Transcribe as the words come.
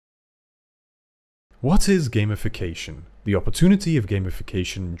What is gamification? The opportunity of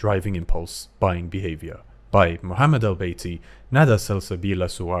gamification driving impulse buying behavior by Mohammed Al-Baiti, Nada Salsabila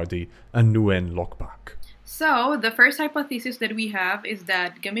Suwardi, and Nguyen Lokpak. So, the first hypothesis that we have is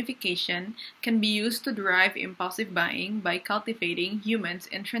that gamification can be used to drive impulsive buying by cultivating humans'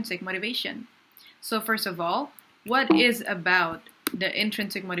 intrinsic motivation. So, first of all, what is about the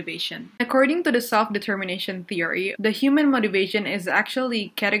intrinsic motivation? According to the self-determination theory, the human motivation is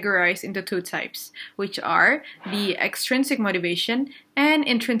actually categorized into two types, which are the extrinsic motivation and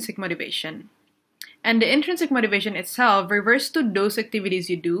intrinsic motivation. And the intrinsic motivation itself refers to those activities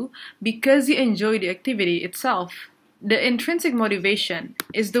you do because you enjoy the activity itself. The intrinsic motivation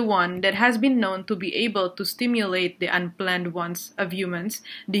is the one that has been known to be able to stimulate the unplanned wants of humans,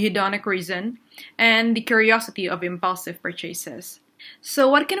 the hedonic reason, and the curiosity of impulsive purchases. So,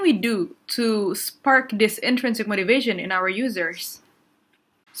 what can we do to spark this intrinsic motivation in our users?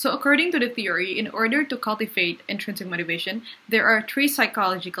 So, according to the theory, in order to cultivate intrinsic motivation, there are three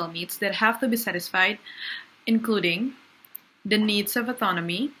psychological needs that have to be satisfied, including the needs of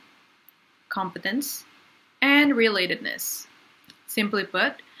autonomy, competence, and relatedness. Simply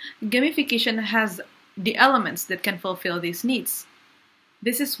put, gamification has the elements that can fulfill these needs.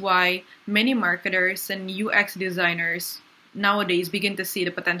 This is why many marketers and UX designers nowadays begin to see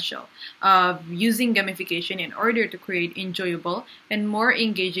the potential of using gamification in order to create enjoyable and more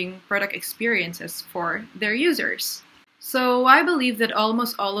engaging product experiences for their users. So I believe that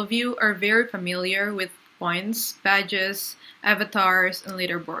almost all of you are very familiar with points, badges, avatars, and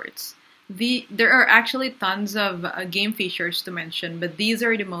leaderboards. There are actually tons of game features to mention, but these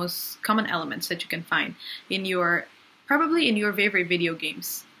are the most common elements that you can find in probably in your favorite video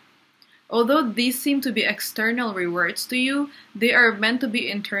games. Although these seem to be external rewards to you, they are meant to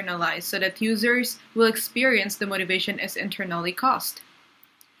be internalized so that users will experience the motivation as internally caused.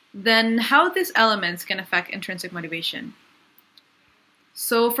 Then, how these elements can affect intrinsic motivation?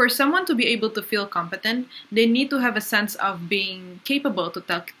 So, for someone to be able to feel competent, they need to have a sense of being capable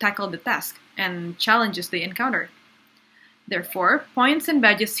to tackle the task and challenges they encounter. Therefore, points and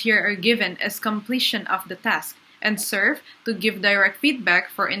badges here are given as completion of the task and serve to give direct feedback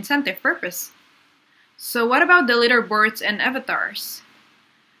for incentive purpose. So what about the leaderboards and avatars?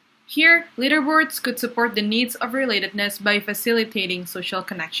 Here, leaderboards could support the needs of relatedness by facilitating social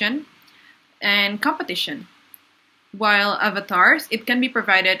connection and competition, while avatars, it can be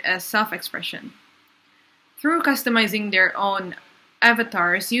provided as self-expression. Through customizing their own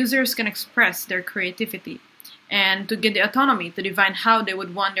avatars, users can express their creativity and to get the autonomy to define how they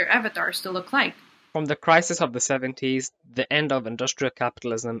would want their avatars to look like. From the crisis of the 70s, the end of industrial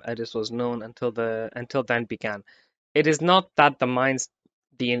capitalism, as it was known until then began. It is not that the mines,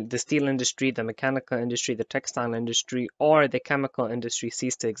 the steel industry, the mechanical industry, the textile industry, or the chemical industry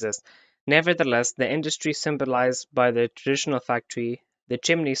ceased to exist. Nevertheless, the industry symbolized by the traditional factory, the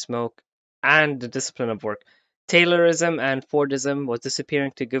chimney smoke, and the discipline of work. Taylorism and Fordism was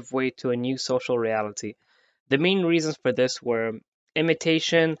disappearing to give way to a new social reality. The main reasons for this were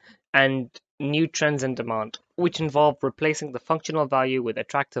imitation and new trends in demand, which involve replacing the functional value with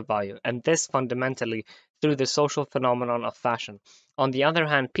attractive value, and this fundamentally through the social phenomenon of fashion. On the other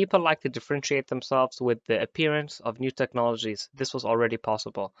hand, people like to differentiate themselves with the appearance of new technologies. This was already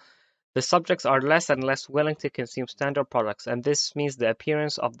possible. The subjects are less and less willing to consume standard products, and this means the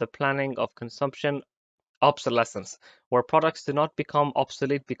appearance of the planning of consumption obsolescence, where products do not become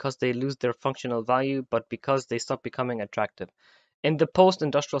obsolete because they lose their functional value, but because they stop becoming attractive. In the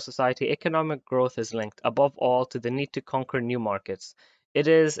post-industrial society, economic growth is linked, above all, to the need to conquer new markets. It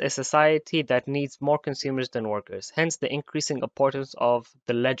is a society that needs more consumers than workers, hence the increasing importance of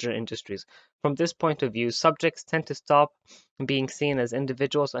the leisure industries. From this point of view, subjects tend to stop being seen as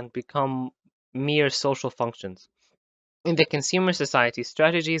individuals and become mere social functions. In the consumer society,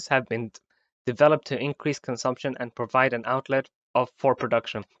 strategies have been developed to increase consumption and provide an outlet for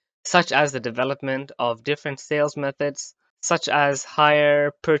production, such as the development of different sales methods, such as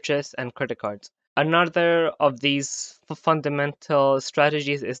hire, purchase, and credit cards. Another of these fundamental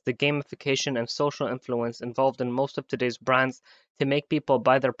strategies is the gamification and social influence involved in most of today's brands to make people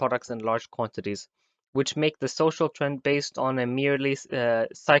buy their products in large quantities, which make the social trend based on a merely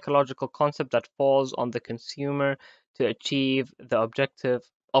psychological concept that falls on the consumer to achieve the objective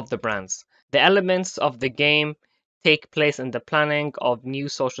of the brands. The elements of the game take place in the planning of new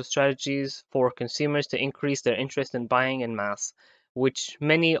social strategies for consumers to increase their interest in buying in mass, which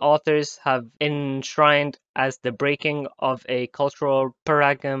many authors have enshrined as the breaking of a cultural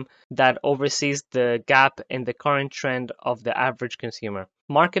paradigm that oversees the gap in the current trend of the average consumer.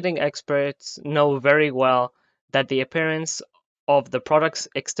 Marketing experts know very well that the appearance of the product's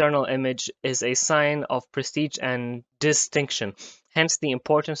external image is a sign of prestige and distinction, hence the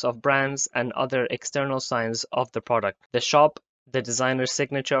importance of brands and other external signs of the product, the shop, the designer's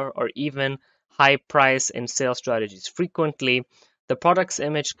signature, or even high price in sales strategies. Frequently, the product's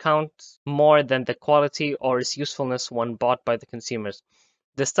image counts more than the quality or its usefulness when bought by the consumers.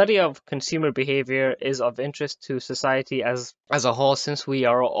 The study of consumer behavior is of interest to society as a whole since we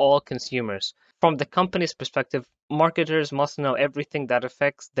are all consumers. From the company's perspective, marketers must know everything that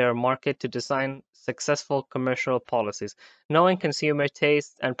affects their market to design successful commercial policies. Knowing consumer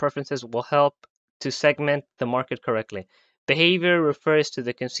tastes and preferences will help to segment the market correctly. Behavior refers to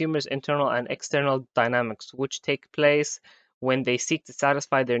the consumer's internal and external dynamics, which take place when they seek to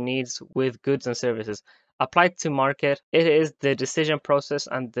satisfy their needs with goods and services. Applied to market, it is the decision process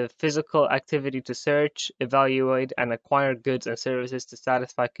and the physical activity to search, evaluate, and acquire goods and services to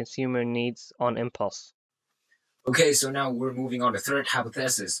satisfy consumer needs on impulse. Okay, so now we're moving on to third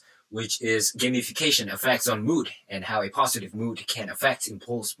hypothesis, which is gamification effects on mood and how a positive mood can affect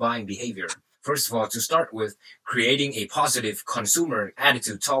impulse buying behavior. First of all, to start with, creating a positive consumer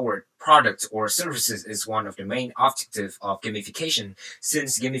attitude toward products or services is one of the main objectives of gamification,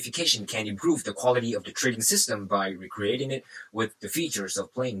 since gamification can improve the quality of the trading system by recreating it with the features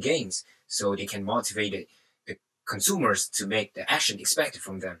of playing games, so they can motivate the consumers to make the action expected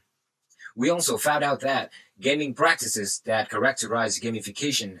from them. We also found out that gaming practices that characterize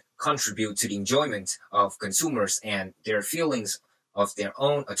gamification contribute to the enjoyment of consumers and their feelings of their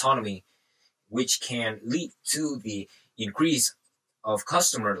own autonomy, which can lead to the increase of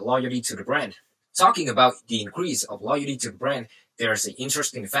customer loyalty to the brand. Talking about the increase of loyalty to the brand, there's an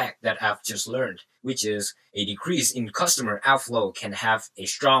interesting fact that I've just learned, which is a decrease in customer outflow can have a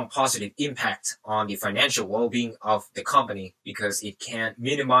strong positive impact on the financial well-being of the company because it can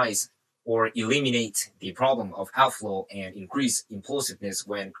minimize or eliminate the problem of outflow and increase impulsiveness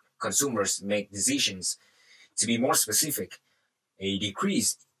when consumers make decisions. To be more specific, a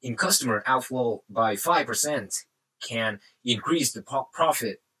decrease in customer outflow by 5% can increase the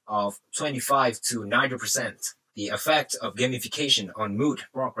profit of 25 to 90%. The effect of gamification on mood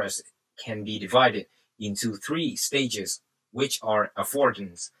progress can be divided into 3 stages, which are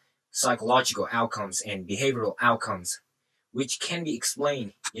affordance, psychological outcomes, and behavioral outcomes, which can be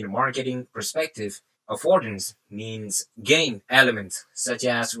explained in a marketing perspective. Affordance means game elements such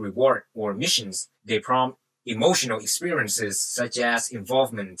as reward or missions. They prompt emotional experiences such as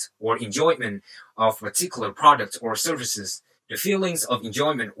involvement or enjoyment of particular products or services. The feelings of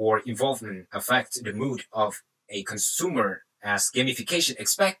enjoyment or involvement affect the mood of a consumer as gamification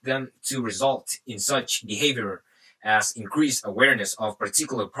expects them to result in such behavior as increased awareness of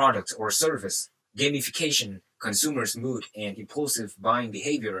particular product or service. Gamification, consumers' mood, and impulsive buying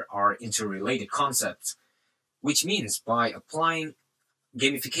behavior are interrelated concepts, which means by applying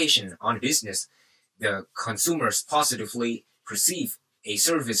gamification on business, the consumers positively perceive a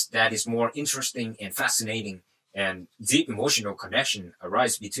service that is more interesting and fascinating, and deep emotional connection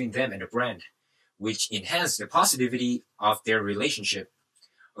arise between them and the brand, which enhance the positivity of their relationship.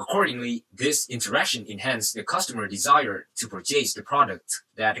 Accordingly, this interaction enhances the customer desire to purchase the product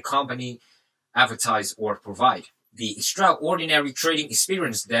that the company advertise or provide. The extraordinary trading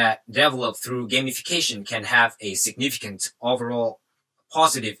experience that developed through gamification can have a significant overall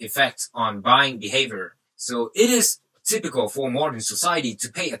positive effect on buying behavior. So it is typical for modern society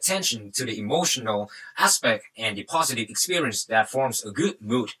to pay attention to the emotional aspect and the positive experience that forms a good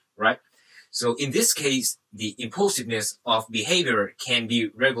mood, right? So in this case, the impulsiveness of behavior can be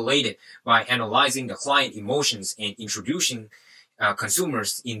regulated by analyzing the client emotions and introducing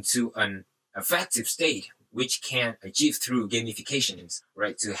consumers into an effective state, which can achieve through gamifications,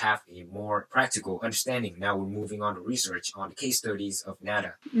 right, to have a more practical understanding. Now we're moving on to research on the case studies of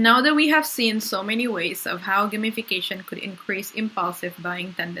NADA. Now that we have seen so many ways of how gamification could increase impulsive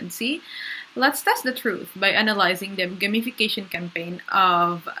buying tendency, let's test the truth by analyzing the gamification campaign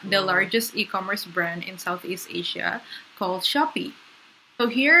of the largest e-commerce brand in Southeast Asia called Shopee. So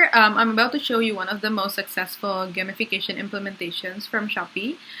here, I'm about to show you one of the most successful gamification implementations from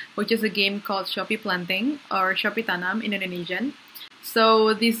Shopee, which is a game called Shopee Planting or Shopee Tanam in Indonesian.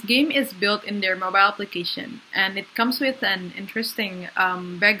 So this game is built in their mobile application, and it comes with an interesting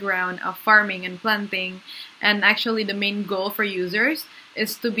background of farming and planting. And actually, the main goal for users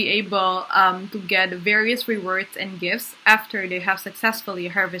is to be able to get various rewards and gifts after they have successfully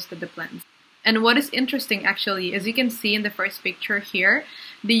harvested the plants. And what is interesting actually, as you can see in the first picture here,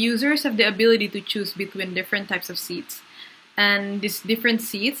 the users have the ability to choose between different types of seeds. And these different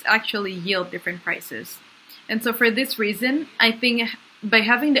seeds actually yield different prices. And so for this reason, I think by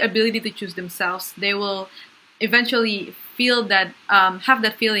having the ability to choose themselves, they will eventually have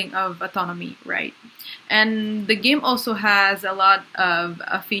that feeling of autonomy, right? And the game also has a lot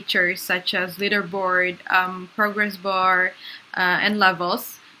of features such as leaderboard, progress bar, and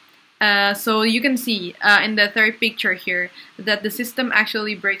levels. So you can see in the third picture here that the system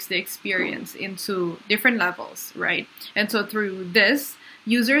actually breaks the experience into different levels, right? And so through this,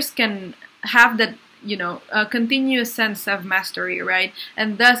 users can have that, a continuous sense of mastery, right?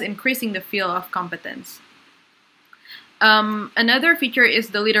 And thus increasing the feel of competence. Another feature is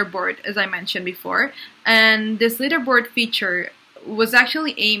the leaderboard, as I mentioned before. And this leaderboard feature was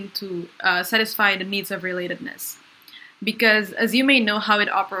actually aimed to satisfy the needs of relatedness. Because as you may know how it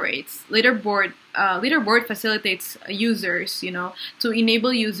operates, leaderboard facilitates users, to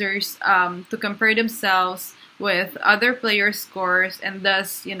enable users to compare themselves with other players' scores, and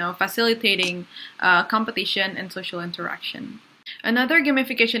thus, facilitating competition and social interaction. Another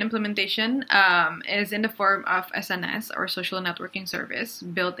gamification implementation is in the form of SNS, or social networking service,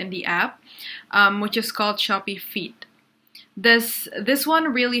 built in the app, which is called Shopee Feed. This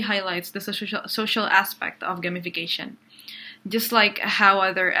one really highlights the social aspect of gamification. Just like how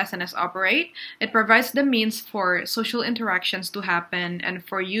other SNS operate, it provides the means for social interactions to happen and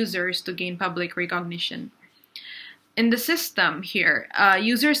for users to gain public recognition. In the system here,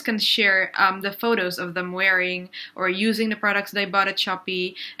 users can share the photos of them wearing or using the products they bought at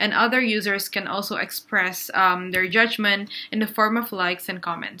Shopee, and other users can also express their judgment in the form of likes and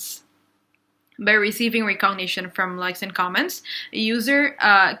comments. By receiving recognition from likes and comments, a user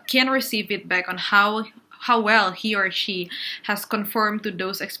can receive feedback on how well he or she has conformed to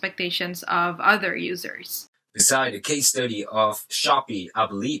those expectations of other users. Beside the case study of Shopee, I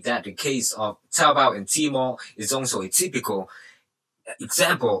believe that the case of Taobao and Tmall is also a typical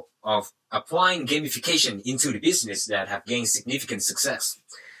example of applying gamification into the business that have gained significant success.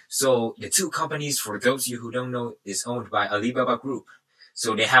 So the two companies, for those of you who don't know, is owned by Alibaba Group.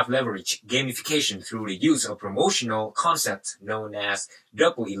 So they have leveraged gamification through the use of promotional concept known as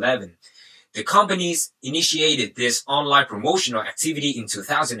Double 11. The companies initiated this online promotional activity in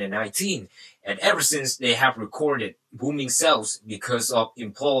 2019, and ever since they have recorded booming sales because of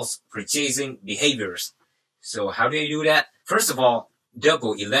impulse purchasing behaviors. So how do they do that? First of all,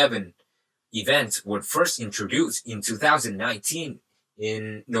 Double 11 events were first introduced in 2019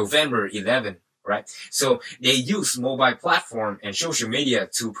 in November 11. Right? So they use mobile platform and social media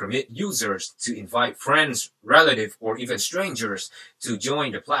to permit users to invite friends, relatives, or even strangers to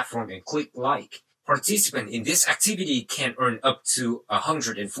join the platform and click like. Participants in this activity can earn up to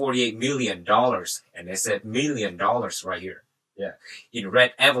 $148 million. And I said $1 million right here. Yeah. In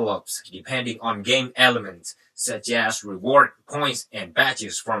red envelopes, depending on game elements, such as reward points and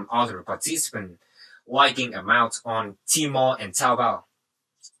badges from other participants, liking amounts on Tmall and Taobao.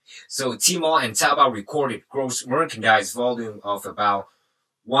 So Tmall and Taobao recorded gross merchandise volume of about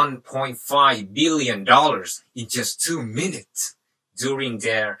 $1.5 billion in just 2 minutes during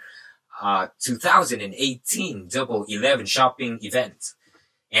their 2018 Double 11 shopping event.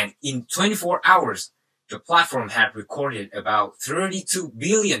 And in 24 hours, the platform had recorded about $32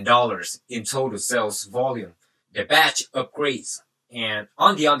 billion in total sales volume. The badge upgrades, and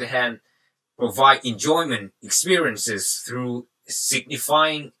on the other hand, provide enjoyment experiences through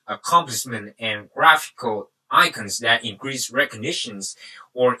signifying accomplishment and graphical icons that increase recognitions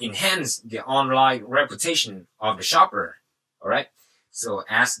or enhance the online reputation of the shopper. Alright? So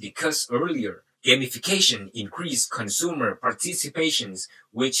as discussed earlier, gamification increased consumer participations,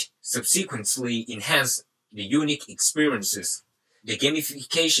 which subsequently enhance the unique experiences. The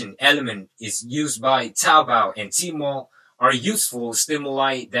gamification element is used by Taobao and Tmall are useful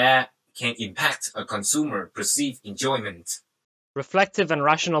stimuli that can impact a consumer perceived enjoyment. Reflective and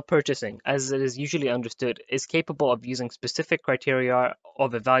rational purchasing, as it is usually understood, is capable of using specific criteria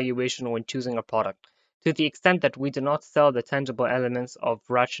of evaluation when choosing a product, to the extent that we do not sell the tangible elements of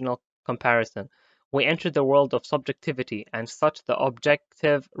rational comparison. We enter the world of subjectivity, and such the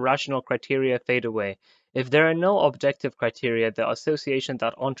objective, rational criteria fade away. If there are no objective criteria, the association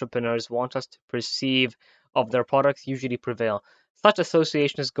that entrepreneurs want us to perceive of their products usually prevail. Such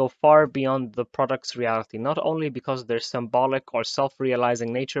associations go far beyond the product's reality, not only because of their symbolic or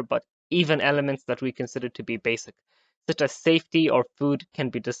self-realizing nature, but even elements that we consider to be basic, such as safety or food, can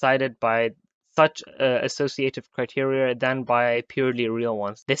be decided by such associative criteria than by purely real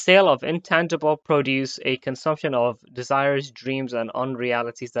ones. The sale of intangible produce, a consumption of desires, dreams, and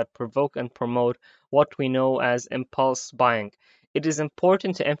unrealities that provoke and promote what we know as impulse buying. It is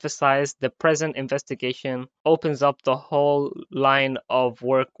important to emphasize the present investigation opens up the whole line of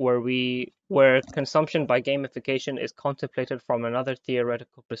work where we where consumption by gamification is contemplated from another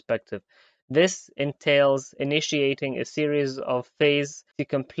theoretical perspective. This entails initiating a series of phases to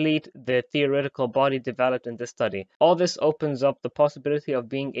complete the theoretical body developed in this study. All this opens up the possibility of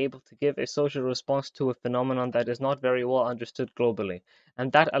being able to give a social response to a phenomenon that is not very well understood globally,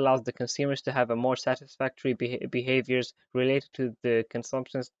 and that allows the consumers to have a more satisfactory behaviors related to the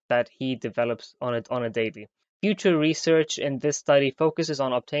consumptions that he develops on a daily. Future research in this study focuses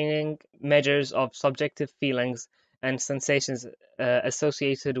on obtaining measures of subjective feelings and sensations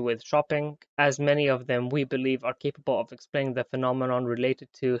associated with shopping, as many of them we believe are capable of explaining the phenomenon related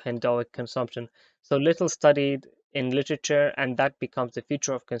to hedonic consumption, so little studied in literature, and that becomes the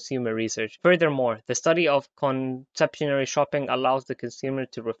future of consumer research. Furthermore, the study of conceptionary shopping allows the consumer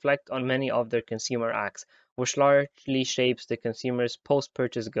to reflect on many of their consumer acts, which largely shapes the consumer's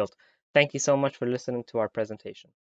post-purchase guilt. Thank you so much for listening to our presentation.